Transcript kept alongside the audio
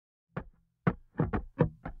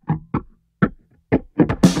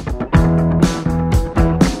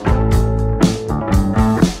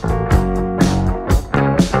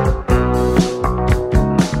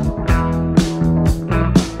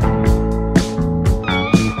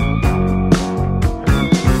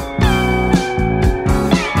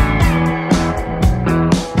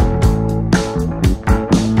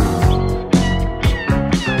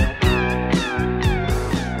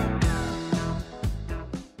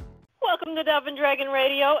welcome to Dove and Dragon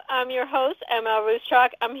Radio. I'm your host,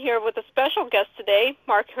 M.L.Ruscsak. I'm here with a special guest today,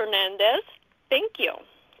 Mark Hernandez. Thank you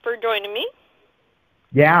for joining me.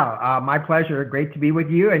 Yeah, my pleasure. Great to be with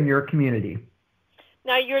you and your community.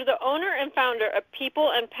 Now, you're the owner and founder of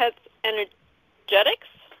People and Pets Energetics.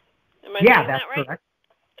 Am I saying that that's right? Correct.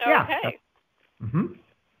 Okay. Yeah. Mm-hmm.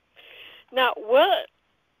 Now, what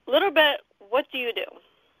do you do?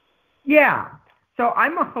 Yeah. So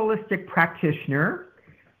I'm a holistic practitioner.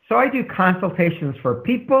 So I do consultations for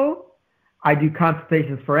people, I do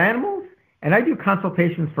consultations for animals, and I do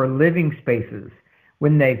consultations for living spaces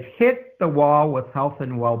when they've hit the wall with health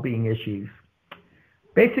and well-being issues.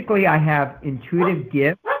 Basically, I have intuitive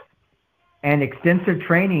gifts and extensive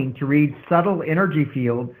training to read subtle energy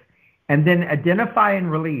fields and then identify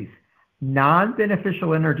and release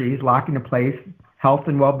non-beneficial energies locking in place health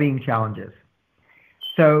and well-being challenges.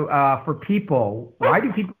 So for people, why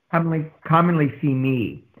do people commonly see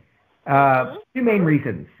me? Two main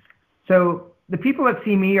reasons. So the people that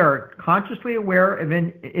see me are consciously aware of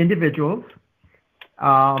individuals.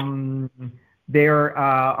 They're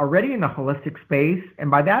already in the holistic space. And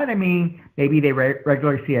by that, I mean maybe they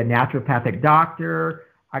regularly see a naturopathic doctor,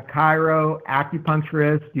 a chiro,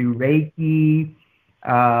 acupuncturist, do Reiki,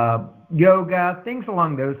 yoga, things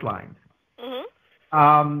along those lines.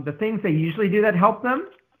 Mm-hmm. The things they usually do that help them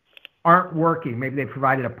aren't working. Maybe they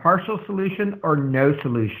provided a partial solution or no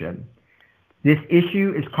solution. This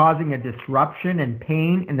issue is causing a disruption and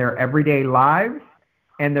pain in their everyday lives,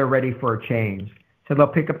 and they're ready for a change. So they'll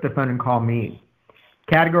pick up the phone and call me.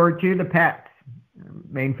 Category 2, the pets.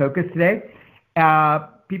 Main focus today.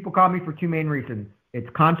 People call me for two main reasons. It's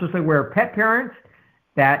consciously aware pet parents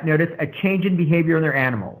that notice a change in behavior in their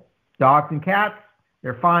animal. Dogs and cats,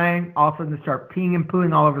 they're fine. All of a sudden they start peeing and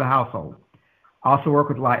pooing all over the household. Also work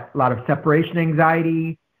with a lot of separation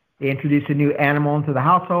anxiety. They introduce a new animal into the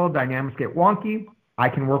household. Dynamics get wonky. I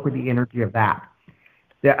can work with the energy of that.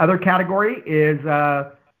 The other category is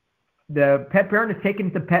the pet parent is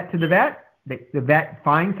taking the pet to the vet. The vet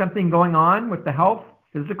finds something going on with the health,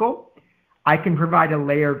 physical. I can provide a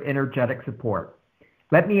layer of energetic support.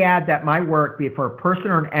 Let me add that my work, be it for a person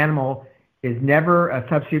or an animal, is never a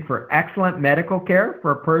substitute for excellent medical care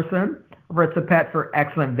for a person, or if it's a pet, for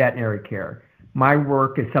excellent veterinary care. My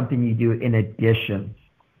work is something you do in addition.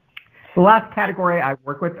 The last category I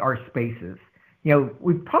work with are spaces.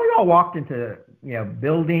 We've probably all walked into,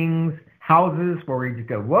 buildings, houses where we just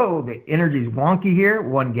go, whoa, the energy's wonky here. We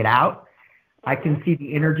want to get out. I can see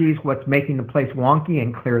the energies, what's making the place wonky,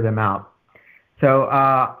 and clear them out. So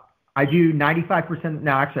I do 95%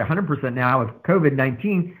 now, actually 100% now with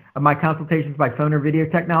COVID-19 of my consultations by phone or video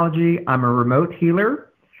technology. I'm a remote healer,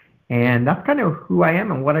 and that's kind of who I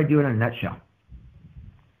am and what I do in a nutshell.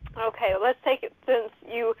 Okay, let's take it, since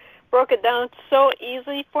you broke it down so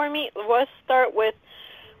easily for me, let's start with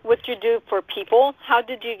what you do for people. How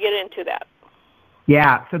did you get into that?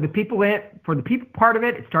 Yeah, so for the people part of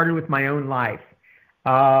it, it started with my own life,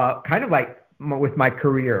 kind of like with my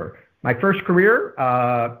career. My first career,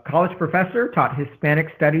 college professor, taught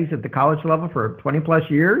Hispanic studies at the college level for 20 plus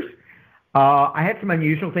years. I had some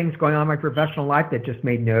unusual things going on in my professional life that just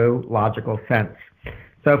made no logical sense.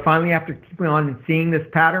 So finally, after keeping on and seeing this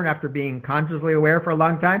pattern, after being consciously aware for a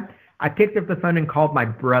long time, I picked up the phone and called my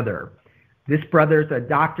brother. This brother's a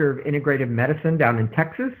doctor of integrative medicine down in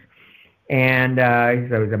Texas. And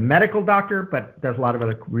he's a medical doctor, but does a lot of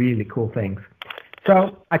other really cool things.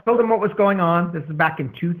 So I told him what was going on. This is back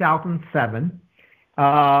in 2007.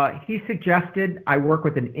 He suggested I work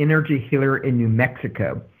with an energy healer in New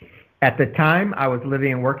Mexico. At the time, I was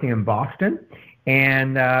living and working in Boston,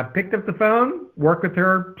 and picked up the phone, worked with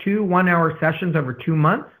her 2 one-hour sessions over 2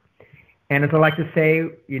 months. And as I like to say,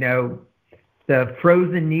 the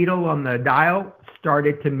frozen needle on the dial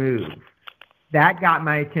started to move. That got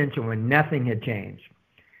my attention when nothing had changed.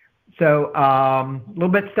 So a little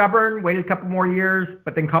bit stubborn, waited a couple more years,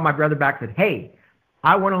 but then called my brother back and said, hey,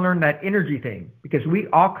 I want to learn that energy thing, because we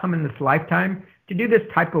all come in this lifetime to do this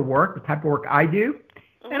type of work, the type of work I do.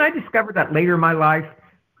 And I discovered that later in my life,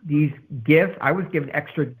 these gifts, I was given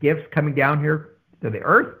extra gifts coming down here to the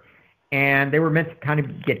earth, and they were meant to kind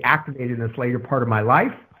of get activated in this later part of my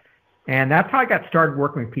life. And that's how I got started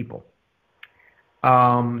working with people.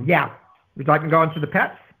 Yeah. Would you like to go into the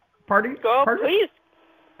pets party? Go, please.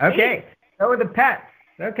 Okay. So the pets.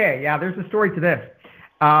 Okay. Yeah, there's a story to this.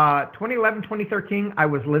 2011, 2013, I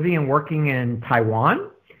was living and working in Taiwan,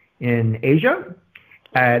 in Asia,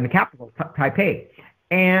 in the capital, Taipei.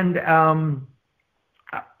 And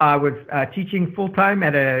I was teaching full-time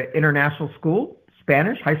at an international school,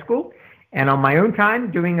 Spanish high school, and on my own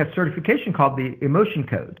time doing a certification called the Emotion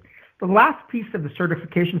Code. The last piece of the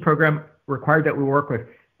certification program required that we work with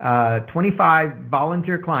 25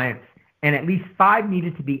 volunteer clients, and at least 5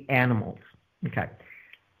 needed to be animals. Okay.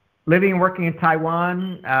 Living and working in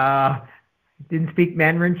Taiwan, didn't speak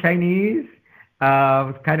Mandarin Chinese. It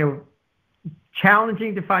was kind of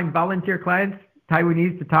challenging to find volunteer clients,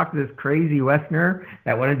 Taiwanese, to talk to this crazy Westerner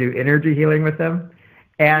that wanted to do energy healing with them.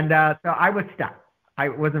 And so I was stuck. I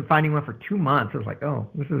wasn't finding one for 2 months. I was like, oh,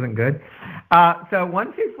 this isn't good. So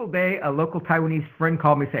one fateful day, a local Taiwanese friend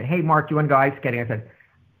called me and said, hey, Mark, do you want to go ice skating? I said,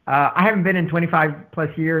 I haven't been in 25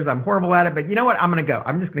 plus years. I'm horrible at it, but you know what? I'm going to go.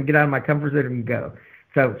 I'm just going to get out of my comfort zone and go.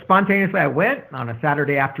 So spontaneously, I went on a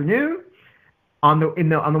Saturday afternoon. On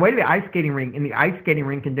the way to the ice skating rink, in the ice skating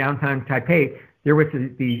rink in downtown Taipei, there was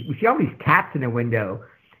we see all these cats in a window,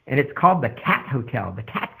 and it's called the Cat Hotel, the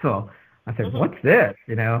Catsville. I said, what's this?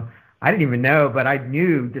 You know, I didn't even know, but I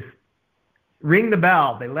knew. Just ring the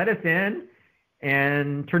bell. They let us in,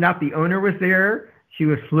 and turned out the owner was there. She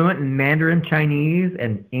was fluent in Mandarin Chinese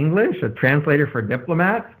and English, a translator for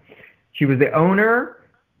diplomats. She was the owner.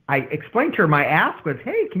 I explained to her, my ask was,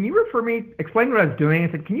 hey, can you explain what I was doing?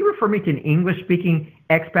 I said, can you refer me to an English-speaking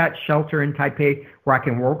expat shelter in Taipei where I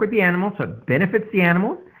can work with the animals so it benefits the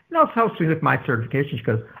animals and also helps me with my certification? She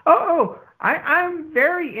goes, I'm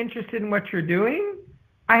very interested in what you're doing.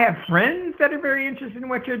 I have friends that are very interested in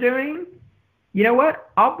what you're doing. You know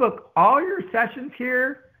what? I'll book all your sessions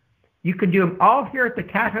here. You can do them all here at the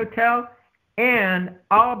Cat Hotel, and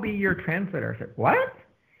I'll be your translator. I said, what?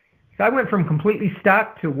 So I went from completely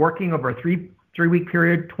stuck to working over a three-week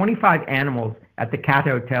period, 25 animals at the Cat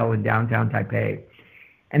Hotel in downtown Taipei.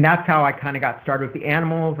 And that's how I kind of got started with the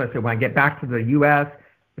animals. I said, when I get back to the U.S.,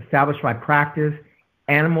 establish my practice,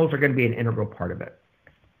 animals are going to be an integral part of it.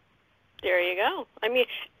 There you go. I mean,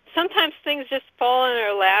 sometimes things just fall in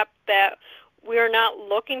our lap that we're not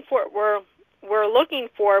looking for. We're looking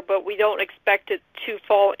for, but we don't expect it to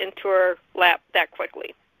fall into our lap that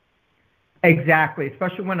quickly. Exactly,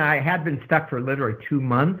 especially when I had been stuck for literally 2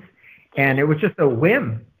 months, and it was just a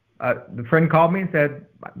whim. The friend called me and said,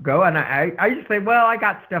 go, and I just said, well, I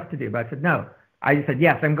got stuff to do. But I said, no. I just said,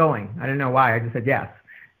 yes, I'm going. I didn't know why. I just said yes.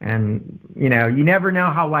 And, you know, you never know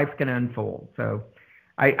how life's going to unfold. So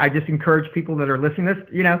I just encourage people that are listening to this,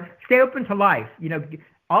 you know, stay open to life. You know,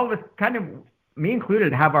 all of us kind of, me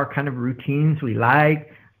included, have our kind of routines we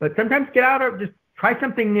like, but sometimes get out of just try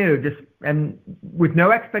something new, and with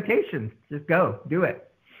no expectations, just go, do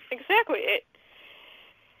it. Exactly.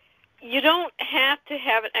 You don't have to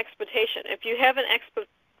have an expectation. If you have an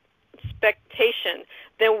expectation,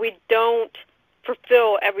 then we don't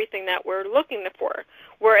fulfill everything that we're looking for.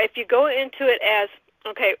 Where if you go into it as,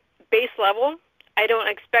 okay, base level, I don't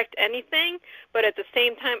expect anything, but at the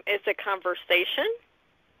same time, it's a conversation.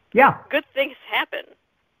 Yeah. Good things happen.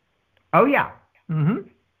 Oh, yeah. Mm-hmm.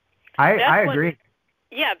 I agree.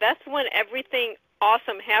 Yeah, that's when everything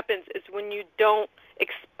awesome happens, is when you don't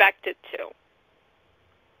expect it to.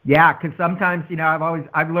 Yeah, because sometimes, you know,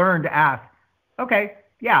 I've learned to ask, okay,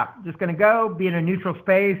 yeah, just going to go, be in a neutral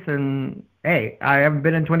space, and, hey, I haven't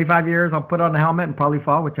been in 25 years. I'll put on a helmet and probably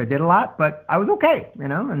fall, which I did a lot, but I was okay, you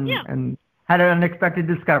know, and had an unexpected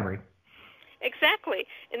discovery. Exactly.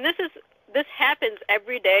 And this happens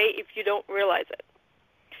every day if you don't realize it.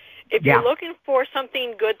 If you're looking for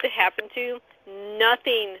something good to happen to you,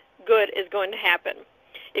 nothing good is going to happen.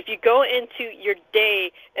 If you go into your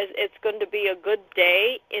day as it's going to be a good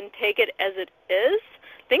day and take it as it is,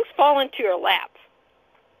 things fall into your lap.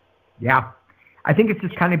 Yeah. I think it's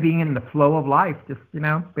just kind of being in the flow of life, just, you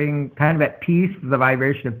know, being kind of at peace, the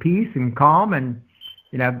vibration of peace and calm, and,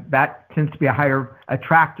 you know, that tends to be a higher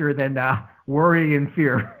attractor than worry and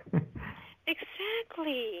fear.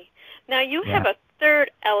 Exactly. Now, you have a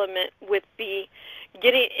third element with the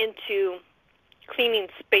getting into cleaning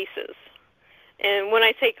spaces. And when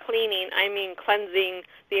I say cleaning, I mean cleansing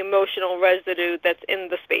the emotional residue that's in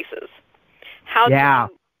the spaces. How do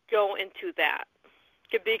you go into that?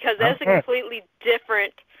 Because that's a completely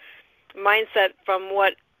different mindset from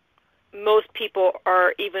what most people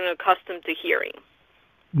are even accustomed to hearing.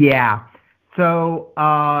 Yeah. So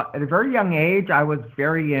at a very young age, I was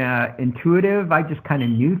very intuitive. I just kind of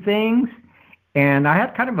knew things. And I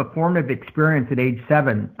had kind of a formative experience at age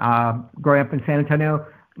 7. Growing up in San Antonio,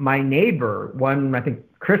 my neighbor, I think,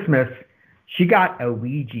 Christmas, she got a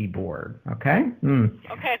Ouija board, okay?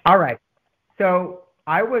 Okay. All right. So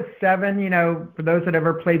I was 7, you know, for those that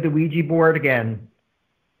ever played the Ouija board, again,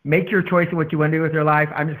 make your choice of what you want to do with your life.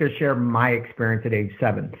 I'm just going to share my experience at age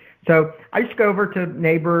 7. So I used to go over to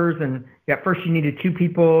neighbors, and at first you needed 2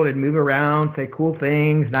 people and move around, say cool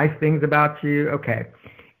things, nice things about you. Okay.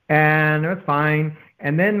 And it was fine.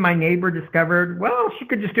 And then my neighbor discovered, well, she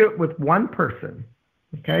could just do it with one person.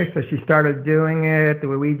 Okay, so she started doing it, the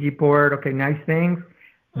Ouija board, okay, nice things.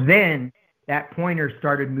 Then that pointer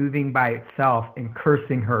started moving by itself and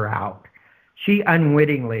cursing her out. She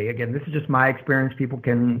unwittingly, again, this is just my experience, people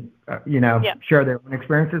can, share their own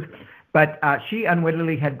experiences, but she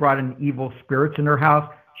unwittingly had brought in evil spirits in her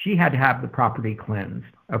house. She had to have the property cleansed,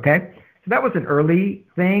 okay? So that was an early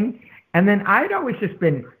thing. And then I'd always just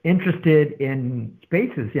been interested in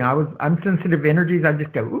spaces. I'm sensitive energies. I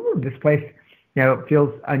just go, ooh, this place,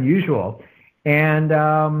 feels unusual. And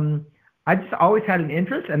I just always had an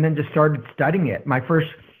interest and then just started studying it. My first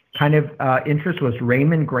kind of interest was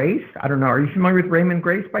Raymond Grace. I don't know. Are you familiar with Raymond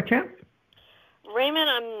Grace by chance? Raymond,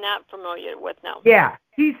 I'm not familiar with, no. Yeah.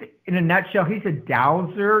 He's, in a nutshell, he's a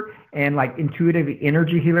dowser and like intuitive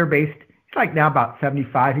energy healer based. He's like now about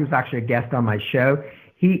 75. He was actually a guest on my show.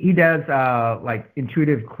 He does like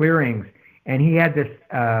intuitive clearings, and he had this,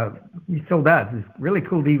 he still does, this really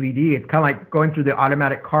cool DVD. It's kind of like going through the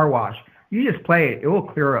automatic car wash. You just play it, it will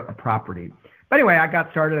clear a property. But anyway, I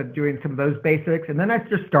got started doing some of those basics, and then I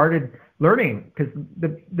just started learning, because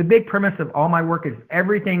the big premise of all my work is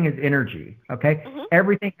everything is energy, okay? Mm-hmm.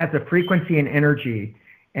 Everything has a frequency and energy,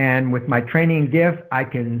 and with my training gift, I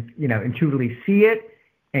can, intuitively see it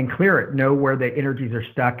and clear it, know where the energies are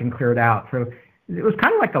stuck and clear it out. So it was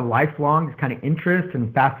kind of like a lifelong kind of interest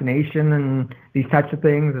and fascination and these types of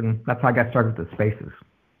things, and that's how I got started with the spaces.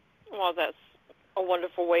 Well, that's a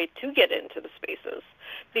wonderful way to get into the spaces,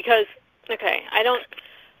 because,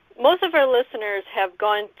 most of our listeners have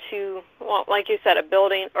gone to, well, like you said, a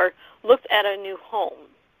building or looked at a new home.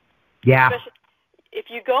 Yeah. Especially if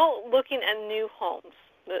you go looking at new homes,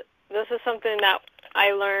 this is something that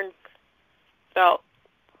I learned about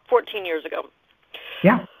 14 years ago.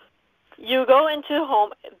 Yeah. You go into a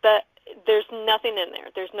home that there's nothing in there.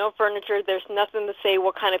 There's no furniture. There's nothing to say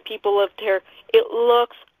what kind of people lived here. It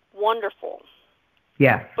looks wonderful.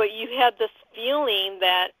 Yeah. But you have this feeling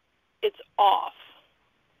that it's off.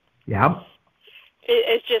 Yeah.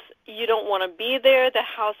 It's just, you don't want to be there. The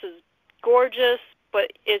house is gorgeous,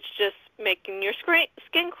 but it's just making your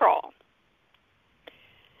skin crawl.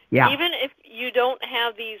 Yeah. Even if you don't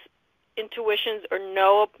have these intuitions or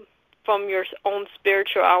know from your own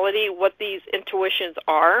spirituality what these intuitions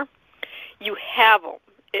are, you have them.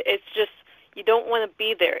 It's just, you don't want to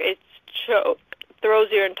be there. It throws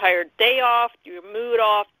your entire day off, your mood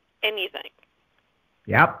off, anything.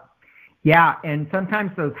 Yep. Yeah, and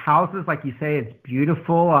sometimes those houses, like you say, it's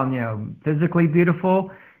beautiful, physically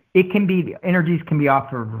beautiful. It can be, energies can be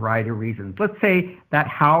off for a variety of reasons. Let's say that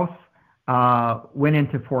house went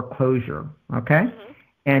into foreclosure, okay?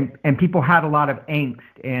 Mm-hmm. And people had a lot of angst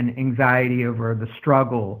and anxiety over the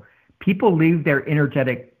struggle. People leave their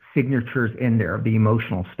energetic signatures in there, the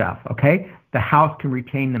emotional stuff, okay? The house can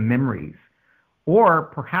retain the memories. Or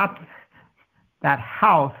perhaps that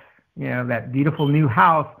house, that beautiful new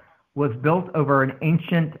house, was built over an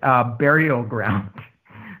ancient burial ground,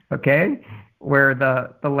 okay, where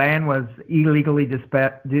the land was illegally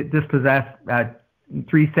dispossessed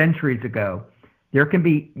 3 centuries ago. There can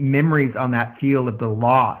be memories on that field of the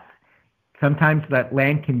loss. Sometimes that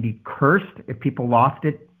land can be cursed if people lost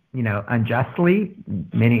it, unjustly,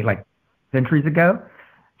 many like centuries ago.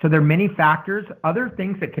 So there are many factors. Other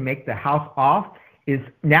things that can make the house off is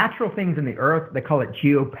natural things in the earth. They call it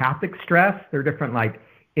geopathic stress. They're different like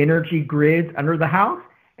energy grids under the house,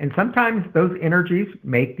 and sometimes those energies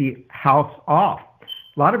make the house off.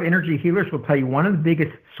 A lot of energy healers will tell you one of the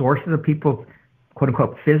biggest sources of people's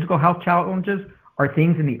quote-unquote physical health challenges are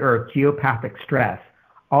things in the earth, geopathic stress.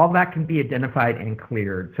 All that can be identified and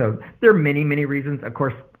cleared. So there are many, many reasons. Of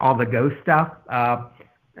course, all the ghost stuff,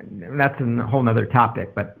 that's a whole other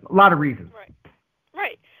topic, but a lot of reasons.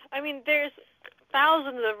 Right. I mean, there's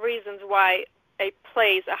thousands of reasons why a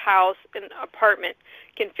place, a house, an apartment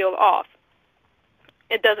can feel off.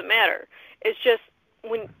 It doesn't matter. It's just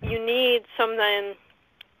when you need something,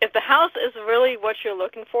 if the house is really what you're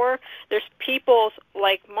looking for, there's people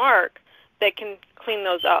like Mark that can clean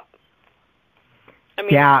those up. I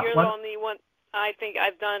mean, you're the only one I think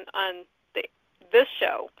I've done on this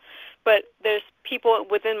show, but there's people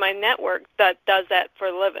within my network that does that for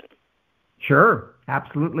a living. Sure,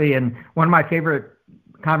 absolutely. And one of my favorite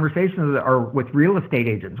conversations are with real estate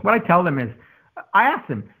agents. What I tell them is, I ask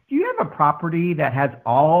them, do you have a property that has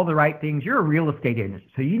all the right things? You're a real estate agent,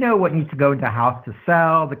 so you know what needs to go into a house to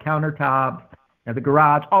sell, the countertops, the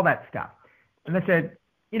garage, all that stuff. And they said,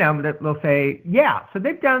 they'll say, yeah. So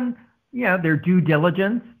they've done, their due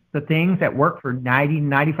diligence, the things that work for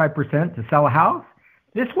 95% to sell a house.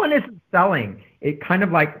 This one isn't selling. It kind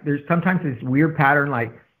of like, there's sometimes this weird pattern,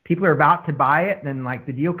 like people are about to buy it, and then like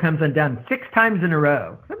the deal comes undone 6 times in a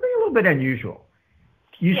row. Something a little bit unusual.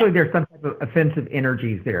 Usually there's some type of offensive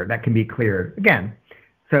energies there that can be cleared. Again,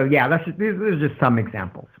 so yeah, these are just some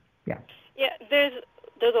examples. Yeah. Yeah, there's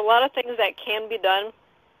a lot of things that can be done.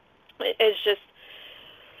 It's just,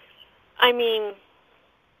 I mean,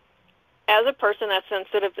 as a person that's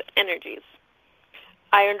sensitive to energies,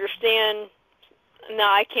 I understand.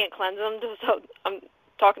 Now I can't cleanse them, so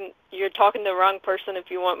you're talking to the wrong person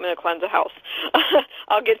if you want me to cleanse a house.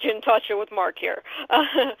 I'll get you in touch with Mark here.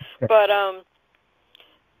 But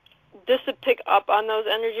just to pick up on those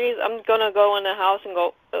energies, I'm going to go in the house and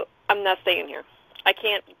go, oh, I'm not staying here. I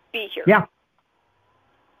can't be here. Yeah.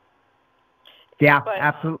 Yeah, but,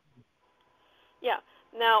 absolutely. Yeah.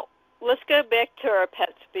 Now, let's go back to our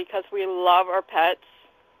pets because we love our pets.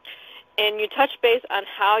 And you touch base on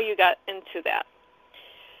how you got into that.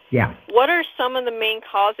 Yeah. What are some of the main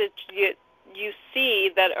causes you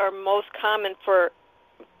see that are most common for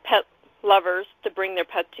pet lovers to bring their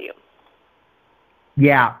pet to you?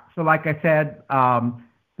 Yeah. So like I said,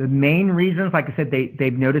 the main reasons, like I said,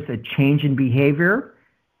 they've noticed a change in behavior.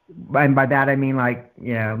 And by that I mean, like,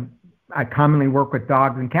 you know, I commonly work with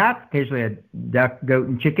dogs and cats, occasionally a duck, goat,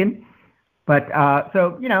 and chicken. But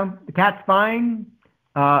so, you know, the cat's fine,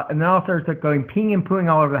 and then all starts going peeing and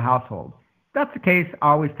pooing all over the household. If that's the case, I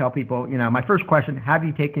always tell people, you know, my first question, have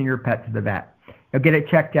you taken your pet to the vet? You'll get it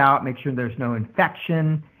checked out, make sure there's no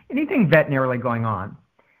infection, anything veterinarily going on.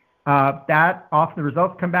 That often the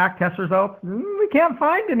results come back, test results, we can't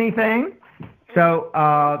find anything. So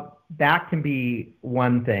that can be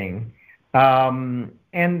one thing.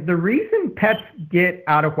 And the reason pets get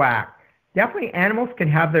out of whack, definitely animals can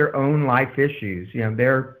have their own life issues. You know,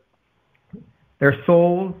 they're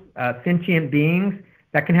souls, sentient beings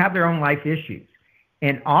that can have their own life issues.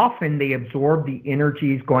 And often they absorb the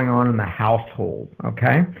energies going on in the household,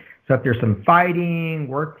 okay? So if there's some fighting,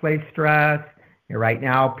 workplace stress, you know, right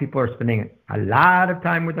now people are spending a lot of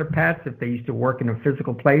time with their pets if they used to work in a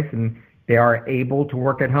physical place and they are able to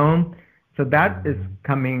work at home. So that is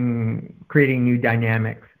creating new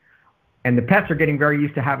dynamics. And the pets are getting very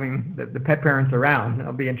used to having the pet parents around.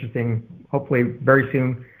 It'll be interesting. Hopefully very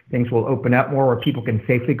soon things will open up more where people can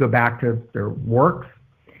safely go back to their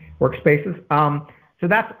workspaces. So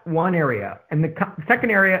that's one area. And the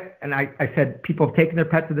second area, and I said people have taken their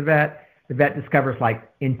pet to the vet discovers like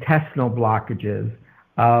intestinal blockages.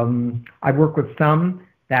 I've worked with some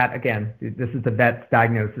that, again, this is the vet's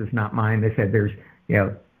diagnosis, not mine. They said there's, you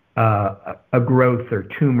know, a growth or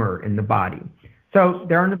tumor in the body. So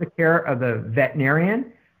they're under the care of the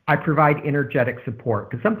veterinarian. I provide energetic support,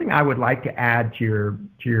 because something I would like to add to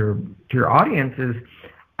your audience is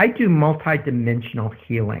I do multidimensional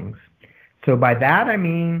healings. So by that I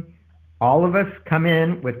mean all of us come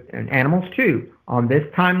in with, and animals too, on this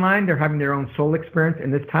timeline. They're having their own soul experience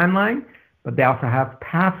in this timeline, but they also have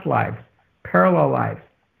past lives, parallel lives,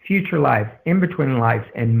 future lives, in-between lives,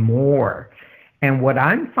 and more. And what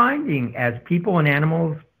I'm finding as people and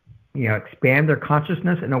animals, you know, expand their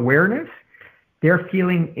consciousness and awareness, they're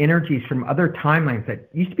feeling energies from other timelines that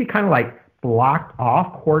used to be kind of like blocked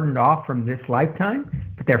off, cordoned off from this lifetime,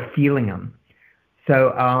 but they're feeling them.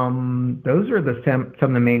 So those are some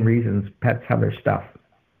of the main reasons pets have their stuff.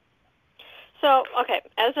 So, okay,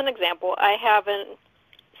 as an example, I have a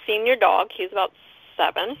senior dog. He's about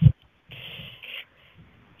 7.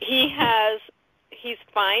 He's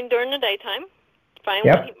fine during the daytime. Fine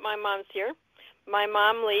when my mom's here. My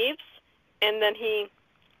mom leaves, and then he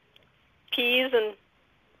pees and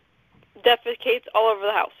defecates all over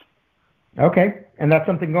the house. Okay, and that's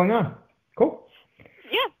something going on. Cool.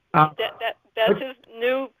 Yeah, that's his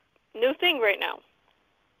new thing right now.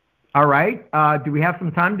 All right. Do we have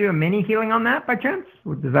some time to do a mini healing on that by chance?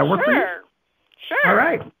 Does that work for you? Sure. All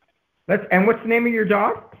right. And what's the name of your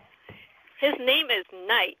dog? His name is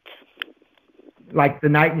Knight. Like the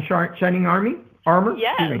knight in Shining Armor?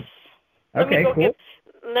 Yes. Okay, cool.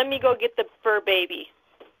 Let me go get the fur baby.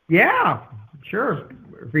 Yeah, sure.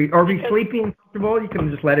 Or if he's sleepy and comfortable, you can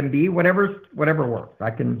just let him be. Whatever works.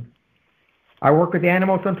 I work with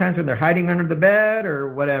animals sometimes when they're hiding under the bed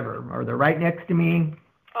or whatever, or they're right next to me.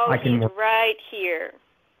 Oh, he's right here.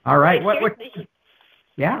 All right. What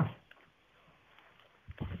yeah.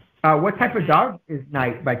 What type of dog is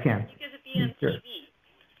Knight by chance? Because of being on TV.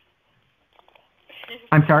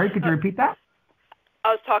 I'm sorry, could you repeat that? I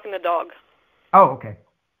was talking to dog. Oh, okay.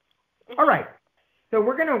 All right. So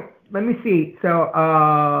let me see. So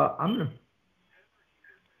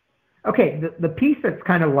okay, the piece that's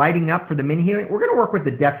kind of lighting up for the mini healing, we're going to work with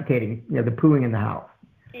the defecating, you know, the pooing in the house.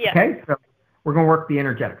 Yeah. Okay, so we're going to work the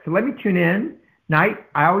energetic. So let me tune in. Knight,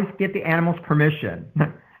 I always get the animal's permission. I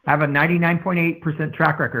have a 99.8%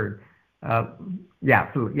 track record.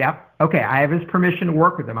 Okay, I have his permission to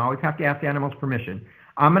work with him. I always have to ask the animal's permission.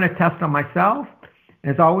 I'm going to test on myself.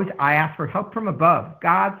 And as always, I ask for help from above.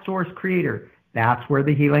 God, source, creator. That's where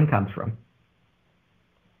the healing comes from.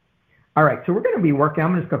 All right, so we're going to be working,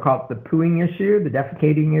 I'm just going to call it the pooing issue, the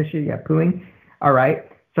defecating issue. Yeah, pooing. All right,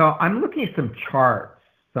 so I'm looking at some charts,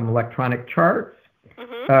 some electronic charts.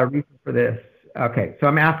 Reason for this. Okay, so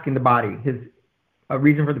I'm asking the body his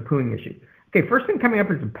reason for the pooing issue. Okay, first thing coming up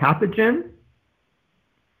is a pathogen,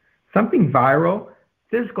 something viral,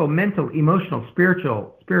 physical, mental, emotional,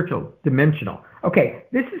 spiritual, dimensional. Okay,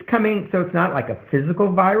 this is coming, so it's not like a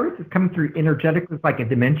physical virus. It's coming through energetically, it's like a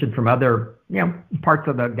dimension from other, parts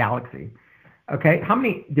of the galaxy. Okay, how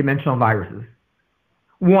many dimensional viruses?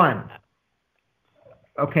 1.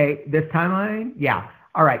 Okay, this timeline? Yeah.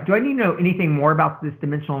 All right, do I need to know anything more about this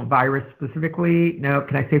dimensional virus specifically? No,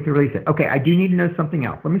 can I safely release it? Okay, I do need to know something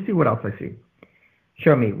else. Let me see what else I see.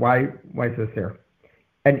 Show me, why is this there?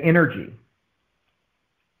 An energy.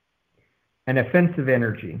 An offensive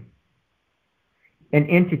energy. And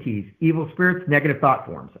entities, evil spirits, negative thought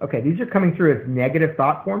forms. Okay, these are coming through as negative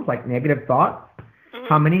thought forms, like negative thoughts.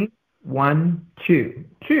 How many? 1, 2.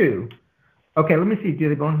 2. Okay, let me see. Do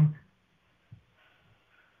they go on?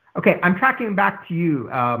 Okay, I'm tracking back to you,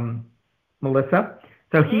 Melissa.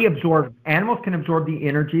 So he absorbs, animals can absorb the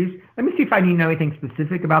energies. Let me see if I need to know anything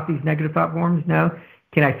specific about these negative thought forms. No.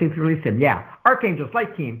 Can I safely release him? Yeah. Archangels,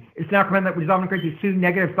 light team. It's now commanded that we dissolve and create these 2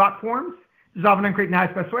 negative thought forms. Dissolve and uncreate in the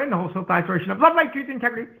highest best way in the whole soul isolation of love, light, truth,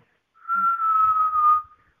 integrity.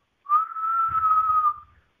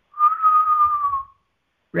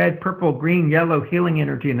 Red, purple, green, yellow, healing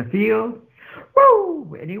energy in the field.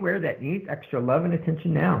 Woo! Anywhere that needs extra love and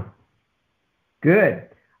attention now. Good.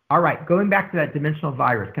 All right, going back to that dimensional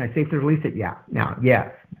virus. Can I safely release it? Yeah. Now,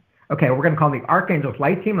 yes. Okay, we're going to call the Archangels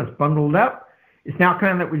light team. Let's bundle it up. It's now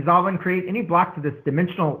commanded that we dissolve and create any blocks of this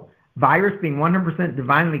dimensional virus being 100%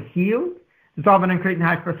 divinely healed. Dissolve and uncreate in the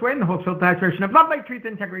highest best way in the whole soul isolation of love, light, truth,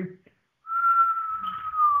 integrity.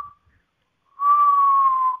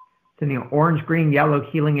 Sending orange, green, yellow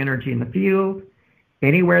healing energy in the field.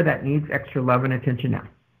 Anywhere that needs extra love and attention now.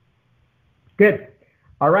 Good.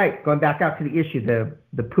 All right, going back out to the issue,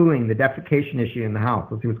 the pooing, the defecation issue in the house.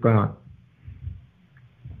 Let's see what's going on.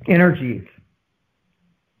 Energies.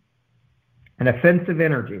 An offensive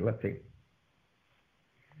energy. Let's see.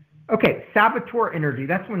 Okay, saboteur energy.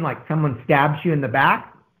 That's when like someone stabs you in the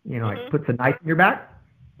back, like puts a knife in your back.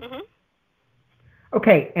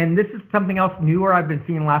 Okay, and this is something else newer I've been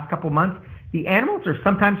seeing the last couple months. The animals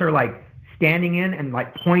sometimes are like standing in and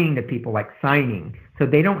like pointing to people, like signing. So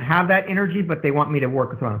they don't have that energy, but they want me to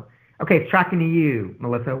work with them. Okay, it's tracking to you,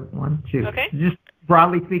 Melissa. 1, 2. Okay. Just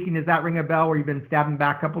broadly speaking, does that ring a bell where you've been stabbing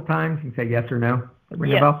back a couple times? You can say yes or no. Does that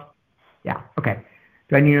ring a bell? Yeah, okay.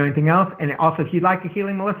 Do I need to know anything else? And also, if you'd like a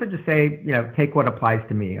healing, Melissa, just say, take what applies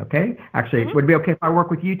to me, okay? Actually, would it be okay if I work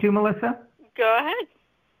with you too, Melissa? Go ahead.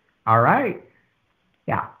 All right.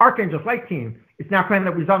 Yeah, Archangels, light team. It's now claiming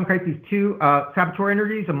that we dissolve and create these 2 saboteur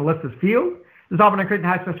energies in Melissa's field. Dissolve and create the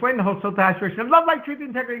highest best way in the whole soul to aspiration of love, light, truth,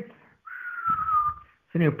 integrity.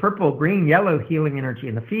 Sending purple, green, yellow healing energy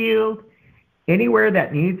in the field. Anywhere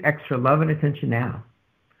that needs extra love and attention now.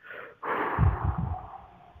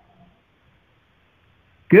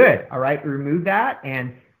 Good. All right, we remove that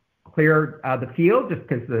and clear the field just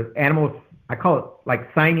because the animals, I call it like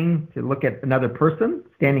signing to look at another person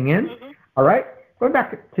standing in. All right, going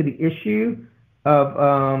back to the issue of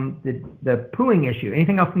the pooing issue.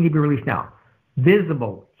 Anything else need to be released now?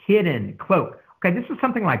 Visible, hidden, cloak. Okay, this was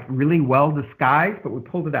something like really well disguised, but we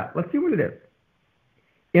pulled it out. Let's see what it is.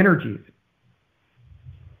 Energies.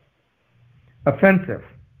 Offensive.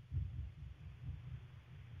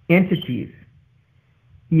 Entities.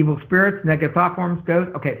 Evil spirits, negative thought forms,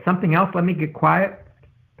 ghosts. Okay, something else. Let me get quiet.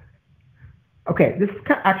 Okay, this is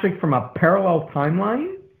actually from a parallel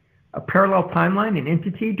timeline. A parallel timeline, an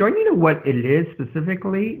entity. Do I need to know what it is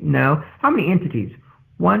specifically? No. How many entities?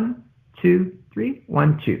 1, 2, 3.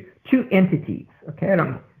 1, 2. 2 entities. Okay, I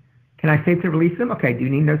don't know. Can I safely release them? Okay, I do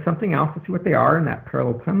need to know something else. Let's see what they are in that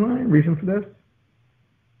parallel timeline. Reason for this?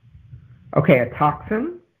 Okay, a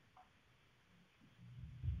toxin.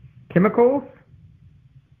 Chemicals.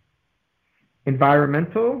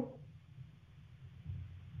 Environmental.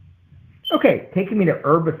 Okay, taking me to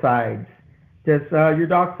herbicides. Does your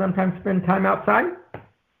dog sometimes spend time outside?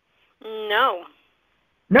 No.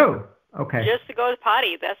 No. Okay. Just to go to the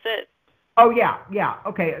potty. That's it. Oh yeah.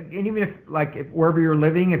 Okay. And even if wherever you're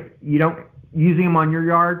living, if you don't using them on your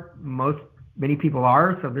yard, many people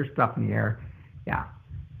are. So there's stuff in the air. Yeah.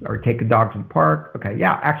 Or take a dog to the park. Okay.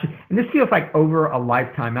 Yeah. Actually, and this feels like over a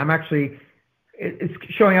lifetime. I'm actually it's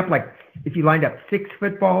showing up like if you lined up 6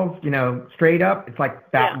 footballs, straight up, it's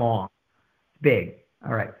like that long. It's big.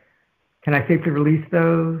 All right. Can I safely release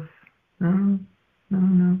those? No.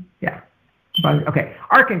 Yeah. Okay.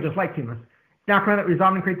 Archangels, light team. Now come out,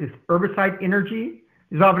 resolve and create this herbicide energy.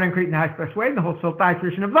 Resolve and create in the highest best way, the whole soul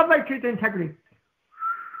vision of love, light, truth, and integrity.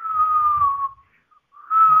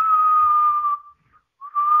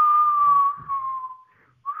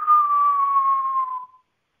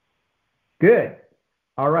 Good.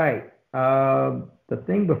 All right. The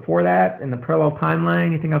thing before that in the parallel timeline,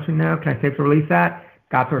 anything else we know? Can I safely release that?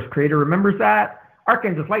 God Source Creator remembers that.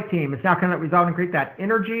 Archangels, light team, it's now going to resolve and create that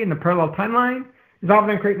energy in the parallel timeline. Resolve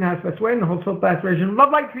and create in the highest best way, in the whole soul vision of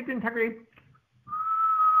love, light, truth, and integrity.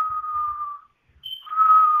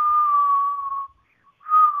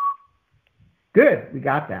 Good. We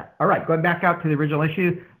got that. All right. Going back out to the original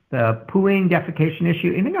issue, the pooing, defecation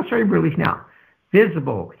issue. Anything else ready to release now?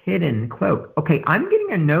 Visible, hidden, cloak. Okay, I'm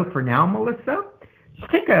getting a no for now, Melissa.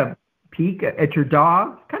 Just take a peek at your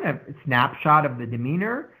dog, kind of a snapshot of the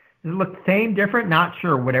demeanor. Does it look the same, different? Not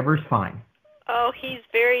sure. Whatever's fine. Oh, he's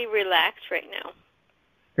very relaxed right now.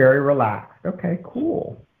 Very relaxed. Okay,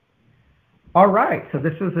 cool. All right, so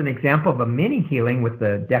this was an example of a mini healing with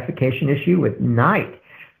the defecation issue with night.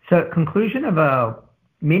 So at conclusion of a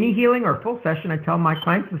mini healing or full session, I tell my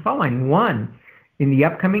clients the following. 1, in the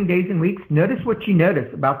upcoming days and weeks, notice what you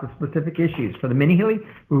notice about the specific issues. For the mini healing,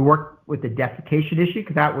 we work with the defecation issue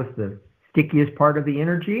because that was the stickiest part of the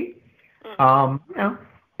energy.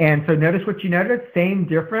 And so notice what you notice, same,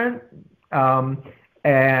 different,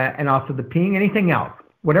 and also the peeing, anything else.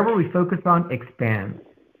 Whatever we focus on expands.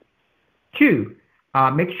 2,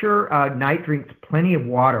 make sure Night drinks plenty of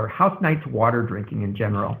water. How's Night's water drinking in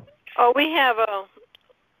general? Oh, we have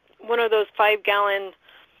one of those 5-gallon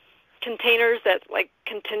containers that like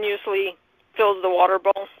continuously fills the water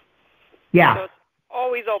bowl. Yeah. So it's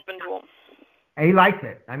always open to him. He likes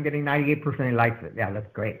it. I'm getting 98% he likes it. Yeah,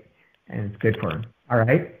 that's great. And it's good for him. All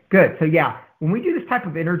right, good. So yeah, when we do this type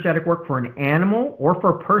of energetic work for an animal or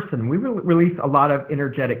for a person, we release a lot of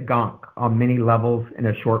energetic gunk on many levels in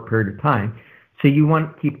a short period of time. So you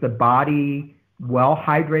want to keep the body well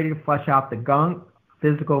hydrated, flush out the gunk,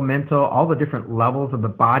 physical, mental, all the different levels of the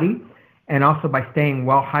body. And also by staying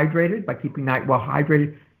well hydrated, by keeping Night well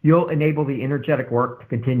hydrated, you'll enable the energetic work to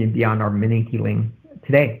continue beyond our mini healing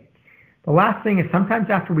today. The last thing is sometimes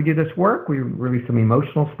after we do this work, we release some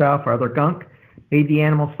emotional stuff or other gunk. Maybe the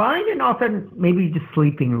animal's fine, and all of a sudden maybe just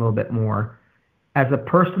sleeping a little bit more. As a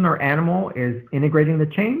person or animal is integrating the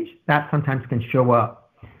change, that sometimes can show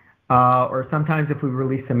up. Or sometimes if we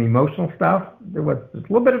release some emotional stuff, there's a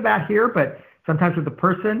little bit of that here, but sometimes with the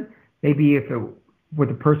person, maybe with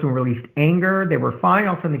the person who released anger, they were fine,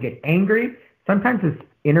 all of a sudden they get angry. Sometimes as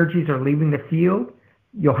energies are leaving the field,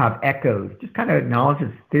 you'll have echoes. Just kind of acknowledge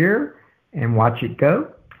it's there and watch it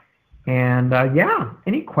go. And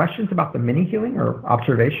any questions about the mini healing or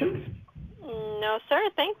observations? No, sir.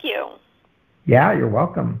 Thank you. Yeah, you're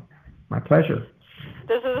welcome. My pleasure.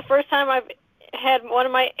 This is the first time I've had one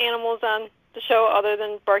of my animals on the show other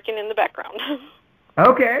than barking in the background.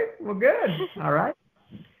 Okay, well, good. All right.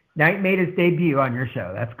 Night made his debut on your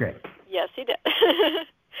show. That's great. Yes, he did.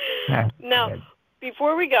 Now,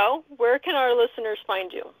 before we go, where can our listeners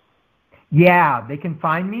find you? Yeah, they can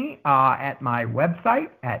find me at my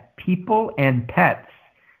website at People and Pets.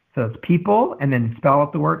 So it's People, and then spell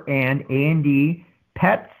out the word and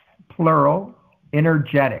Pets, plural,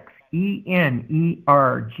 Energetics,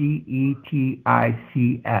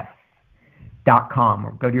 ENERGETICS.com.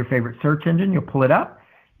 Or go to your favorite search engine, you'll pull it up.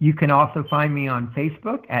 You can also find me on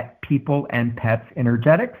Facebook at People and Pets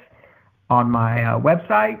Energetics. On my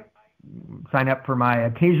website, sign up for my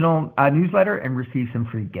occasional newsletter and receive some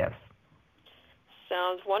free gifts.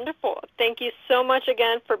 Sounds wonderful. Thank you so much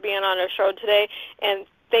again for being on our show today, and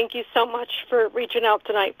thank you so much for reaching out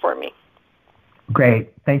tonight for me.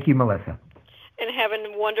 Great. Thank you, Melissa. And have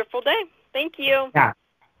a wonderful day. Thank you. Yeah.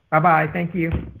 Bye-bye. Thank you.